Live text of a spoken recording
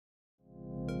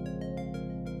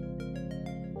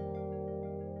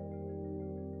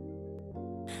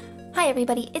Hi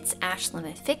everybody, it's Ashlyn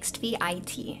with Fixed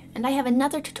VIT, and I have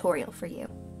another tutorial for you.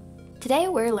 Today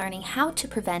we're learning how to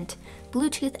prevent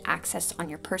Bluetooth access on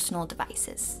your personal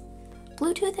devices.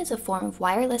 Bluetooth is a form of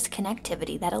wireless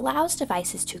connectivity that allows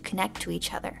devices to connect to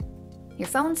each other. Your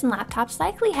phones and laptops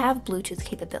likely have Bluetooth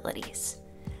capabilities.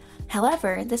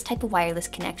 However, this type of wireless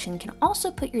connection can also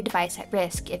put your device at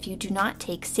risk if you do not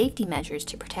take safety measures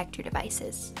to protect your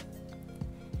devices.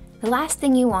 The last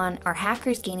thing you want are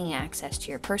hackers gaining access to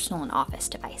your personal and office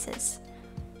devices.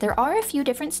 There are a few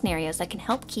different scenarios that can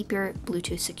help keep your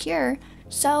Bluetooth secure,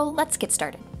 so let's get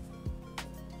started.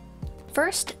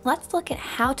 First, let's look at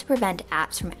how to prevent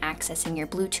apps from accessing your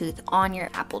Bluetooth on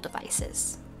your Apple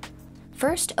devices.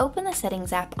 First, open the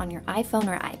Settings app on your iPhone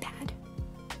or iPad.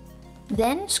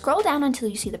 Then, scroll down until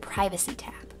you see the Privacy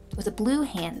tab with a blue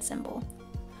hand symbol.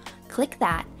 Click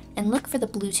that and look for the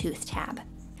Bluetooth tab.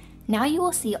 Now you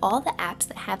will see all the apps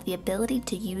that have the ability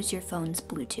to use your phone's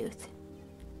Bluetooth.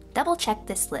 Double check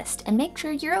this list and make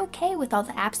sure you're okay with all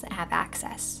the apps that have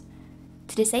access.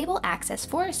 To disable access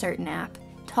for a certain app,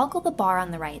 toggle the bar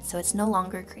on the right so it's no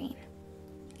longer green.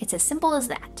 It's as simple as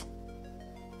that.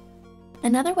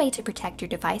 Another way to protect your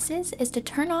devices is to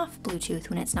turn off Bluetooth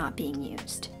when it's not being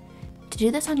used. To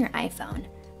do this on your iPhone,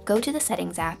 go to the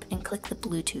Settings app and click the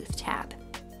Bluetooth tab.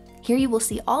 Here you will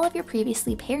see all of your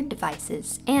previously paired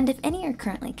devices and if any are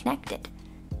currently connected.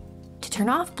 To turn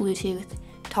off Bluetooth,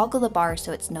 toggle the bar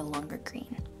so it's no longer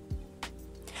green.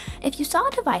 If you saw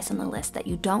a device on the list that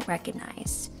you don't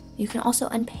recognize, you can also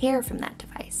unpair from that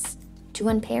device. To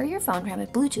unpair your phone from a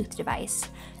Bluetooth device,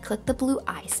 click the blue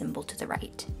eye symbol to the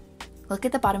right. Look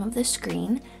at the bottom of the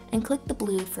screen and click the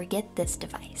blue Forget This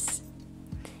Device.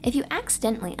 If you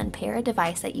accidentally unpair a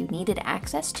device that you needed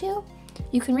access to,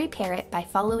 you can repair it by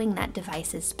following that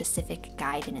device's specific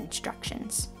guide and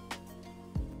instructions.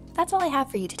 That's all I have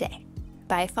for you today.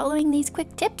 By following these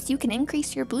quick tips, you can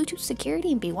increase your Bluetooth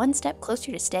security and be one step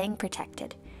closer to staying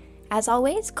protected. As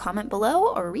always, comment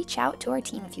below or reach out to our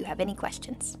team if you have any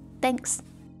questions. Thanks!